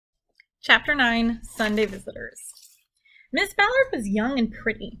Chapter 9, Sunday Visitors. Miss Ballard was young and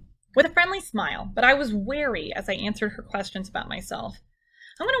pretty, with a friendly smile, but I was wary as I answered her questions about myself.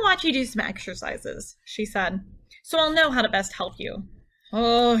 "I'm going to watch you do some exercises," she said, "so I'll know how to best help you."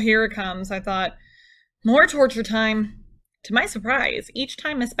 Oh, here it comes, I thought. More torture time. To my surprise, each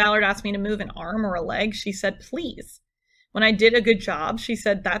time Miss Ballard asked me to move an arm or a leg, she said, "Please." When I did a good job, she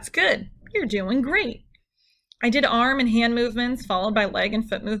said, "That's good. You're doing great." I did arm and hand movements, followed by leg and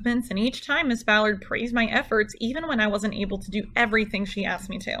foot movements, and each time Miss Ballard praised my efforts, even when I wasn't able to do everything she asked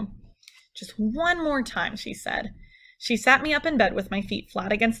me to. "Just one more time," she said. She sat me up in bed with my feet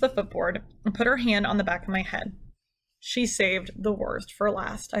flat against the footboard and put her hand on the back of my head. She saved the worst for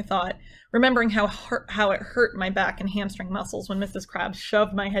last, I thought, remembering how it hurt my back and hamstring muscles when Mrs. Krabs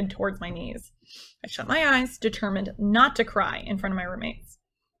shoved my head towards my knees. I shut my eyes, determined not to cry in front of my roommates.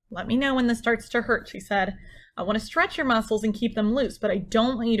 "Let me know when this starts to hurt," she said. "I want to stretch your muscles and keep them loose, but I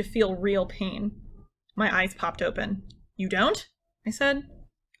don't want you to feel real pain." My eyes popped open. "You don't?" I said.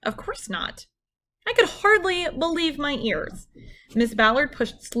 "Of course not." I could hardly believe my ears. Miss Ballard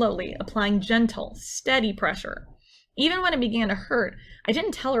pushed slowly, applying gentle, steady pressure. Even when it began to hurt, I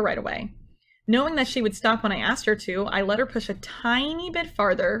didn't tell her right away. Knowing that she would stop when I asked her to, I let her push a tiny bit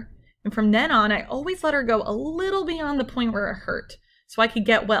farther, and from then on, I always let her go a little beyond the point where it hurt, so I could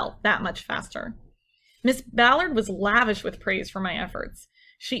get well that much faster. Miss Ballard was lavish with praise for my efforts.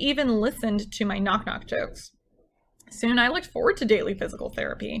 She even listened to my knock-knock jokes. Soon I looked forward to daily physical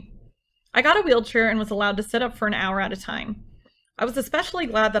therapy. I got a wheelchair and was allowed to sit up for an hour at a time. I was especially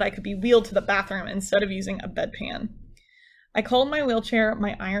glad that I could be wheeled to the bathroom instead of using a bedpan. I called my wheelchair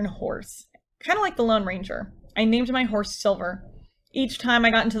my iron horse, kind of like the Lone Ranger. I named my horse Silver. Each time I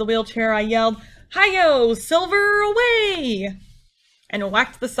got into the wheelchair, I yelled, "Hi-yo, Silver, away!" and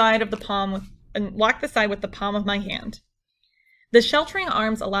whacked the side with the palm of my hand. The sheltering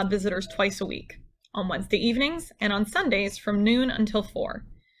arms allowed visitors twice a week, on Wednesday evenings and on Sundays from noon until 4.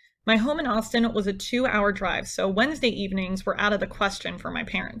 My home in Austin was a 2-hour drive, so Wednesday evenings were out of the question for my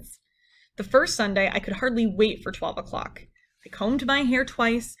parents. The first Sunday, I could hardly wait for 12 o'clock. I combed my hair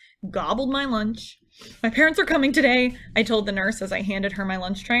twice, gobbled my lunch. "My parents are coming today," I told the nurse as I handed her my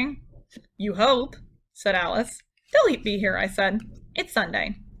lunch tray. "You hope," said Alice. "They'll be here," I said. "It's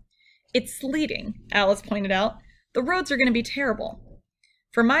Sunday." "It's sleeting," Alice pointed out. "The roads are going to be terrible."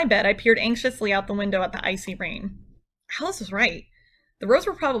 From my bed, I peered anxiously out the window at the icy rain. Alice was right. The roads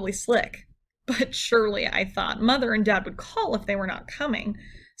were probably slick. But surely, I thought, Mother and Dad would call if they were not coming,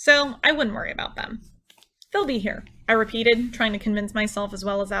 so I wouldn't worry about them. "They'll be here," I repeated, trying to convince myself as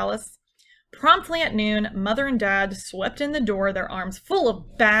well as Alice. Promptly at noon, Mother and Dad swept in the door, their arms full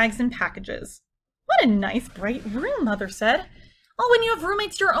of bags and packages. "What a nice, bright room," Mother said. "Oh, when you have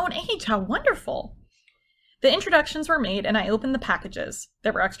roommates your own age, how wonderful." The introductions were made, and I opened the packages.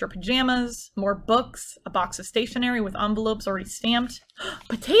 There were extra pajamas, more books, a box of stationery with envelopes already stamped.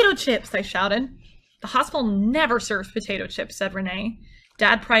 "Potato chips!" I shouted. "The hospital never serves potato chips," said Renee.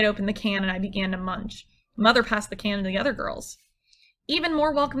 Dad pried open the can, and I began to munch. Mother passed the can to the other girls. Even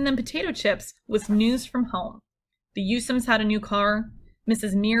more welcome than potato chips was news from home. The Usums had a new car.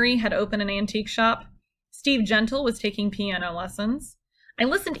 Mrs. Meary had opened an antique shop. Steve Gentle was taking piano lessons. I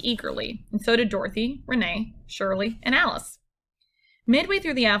listened eagerly, and so did Dorothy, Renee, Shirley, and Alice. Midway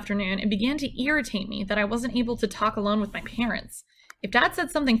through the afternoon, it began to irritate me that I wasn't able to talk alone with my parents. If Dad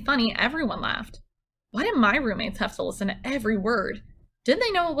said something funny, everyone laughed. Why did my roommates have to listen to every word? Didn't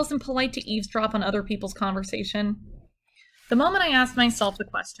they know it wasn't polite to eavesdrop on other people's conversation? The moment I asked myself the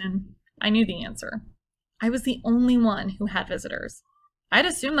question, I knew the answer. I was the only one who had visitors. I'd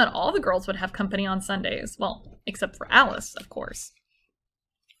assumed that all the girls would have company on Sundays. Well, except for Alice, of course.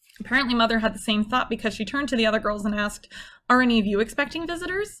 Apparently Mother had the same thought because she turned to the other girls and asked, "Are any of you expecting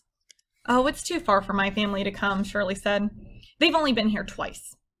visitors?" "Oh, it's too far for my family to come," Shirley said. "They've only been here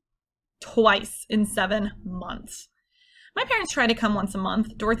twice." Twice in 7 months. "My parents try to come once a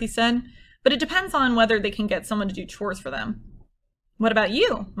month," Dorothy said, "but it depends on whether they can get someone to do chores for them." "What about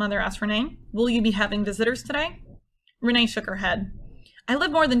you?" Mother asked Renee. "Will you be having visitors today?" Renee shook her head. "I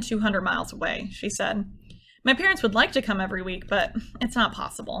live more than 200 miles away," she said. "My parents would like to come every week, but it's not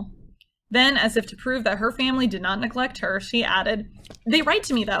possible." Then, as if to prove that her family did not neglect her, she added, "They write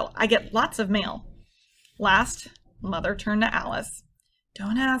to me, though. I get lots of mail." Last, Mother turned to Alice.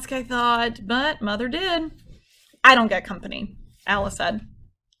 Don't ask, I thought, but Mother did. "I don't get company," Alice said.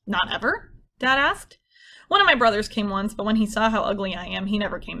 "Not ever?" Dad asked. "One of my brothers came once, but when he saw how ugly I am, he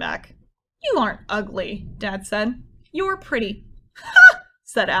never came back." "You aren't ugly," Dad said. "You're pretty." "Ha!"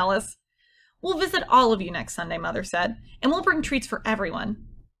 said Alice. "We'll visit all of you next Sunday," Mother said, "and we'll bring treats for everyone."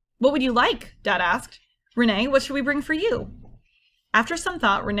 "What would you like?" Dad asked. "Renee, what should we bring for you?" After some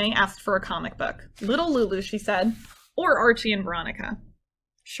thought, Renee asked for a comic book. Little Lulu, she said, or Archie and Veronica.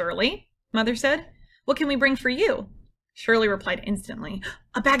 Shirley, Mother said, what can we bring for you? Shirley replied instantly,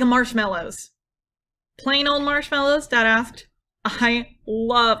 a bag of marshmallows. Plain old marshmallows? Dad asked. I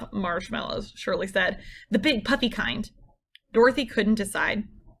love marshmallows, Shirley said, the big puffy kind. Dorothy couldn't decide.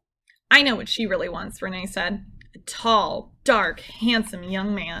 I know what she really wants, Renee said. A tall, dark, handsome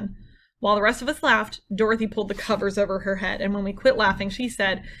young man. While the rest of us laughed, Dorothy pulled the covers over her head, and when we quit laughing, she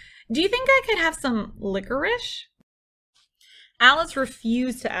said, do you think I could have some licorice? Alice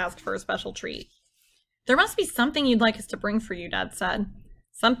refused to ask for a special treat. There must be something you'd like us to bring for you, Dad said.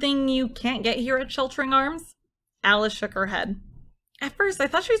 Something you can't get here at Sheltering Arms? Alice shook her head. At first, I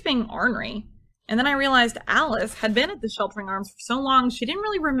thought she was being ornery. And then I realized Alice had been at the Sheltering Arms for so long, she didn't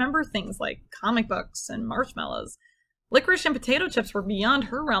really remember things like comic books and marshmallows. Licorice and potato chips were beyond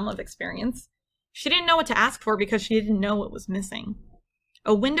her realm of experience. She didn't know what to ask for because she didn't know what was missing.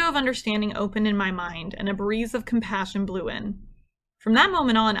 A window of understanding opened in my mind, and a breeze of compassion blew in. From that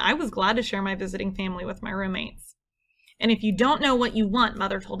moment on, I was glad to share my visiting family with my roommates. And if you don't know what you want,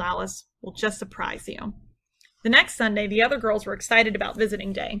 Mother told Alice, we'll just surprise you. The next Sunday, the other girls were excited about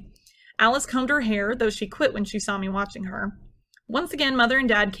visiting day. Alice combed her hair, though she quit when she saw me watching her. Once again, Mother and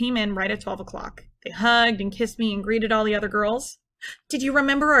Dad came in right at 12 o'clock. They hugged and kissed me and greeted all the other girls. Did you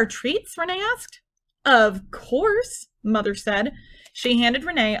remember our treats? Renee asked. Of course, Mother said. She handed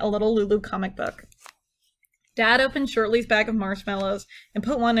Renee a little Lulu comic book. Dad opened Shirley's bag of marshmallows and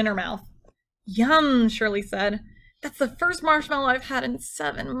put one in her mouth. Yum, Shirley said. That's the first marshmallow I've had in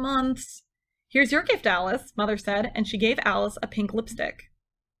 7 months. Here's your gift, Alice, Mother said, and she gave Alice a pink lipstick.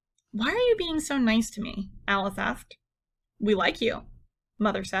 Why are you being so nice to me? Alice asked. We like you,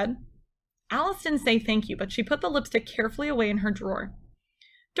 Mother said. Alice didn't say thank you, but she put the lipstick carefully away in her drawer.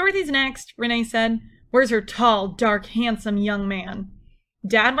 Dorothy's next, Renee said. Where's her tall, dark, handsome young man?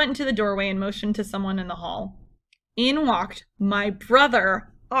 Dad went into the doorway and motioned to someone in the hall. In walked my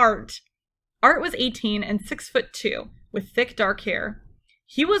brother, Art. Art was 18 and 6'2", with thick dark hair.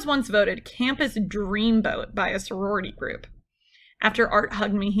 He was once voted campus dreamboat by a sorority group. After Art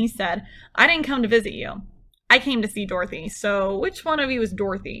hugged me, he said, I didn't come to visit you. I came to see Dorothy, so which one of you is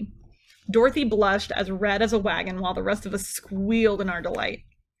Dorothy? Dorothy blushed as red as a wagon while the rest of us squealed in our delight.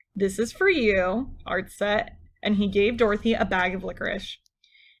 This is for you, Art said, and he gave Dorothy a bag of licorice.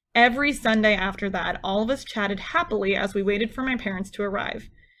 Every Sunday after that, all of us chatted happily as we waited for my parents to arrive.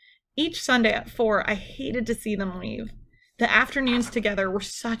 Each Sunday at 4, I hated to see them leave. The afternoons together were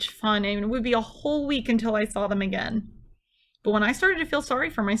such fun, and it would be a whole week until I saw them again. But when I started to feel sorry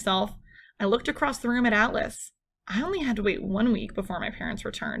for myself, I looked across the room at Atlas. I only had to wait 1 week before my parents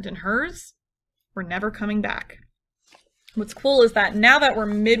returned, and hers were never coming back. What's cool is that now that we're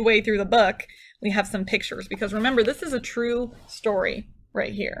midway through the book, we have some pictures, because remember, this is a true story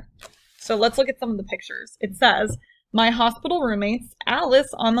right here. So let's look at some of the pictures. It says, my hospital roommates, Alice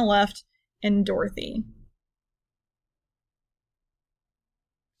on the left and Dorothy.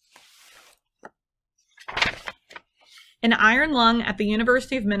 An iron lung at the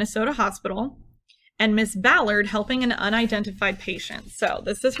University of Minnesota Hospital, and Miss Ballard helping an unidentified patient. So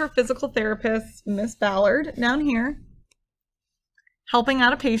this is her physical therapist, Miss Ballard, down here, helping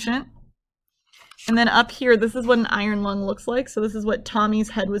out a patient. And then up here, this is what an iron lung looks like. So this is what Tommy's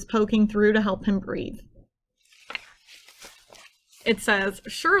head was poking through to help him breathe. It says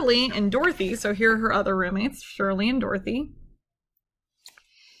Shirley and Dorothy. So here are her other roommates, Shirley and Dorothy.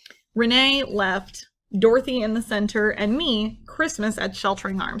 Renee left, Dorothy in the center, and me, Christmas at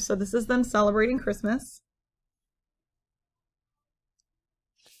Sheltering Arms. So this is them celebrating Christmas.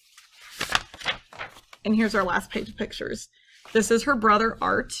 And here's our last page of pictures. This is her brother,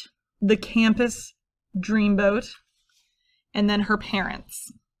 Art, the campus dreamboat, and then her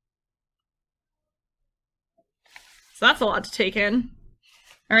parents. So that's a lot to take in.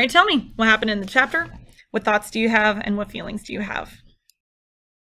 All right, tell me what happened in the chapter. What thoughts do you have and what feelings do you have?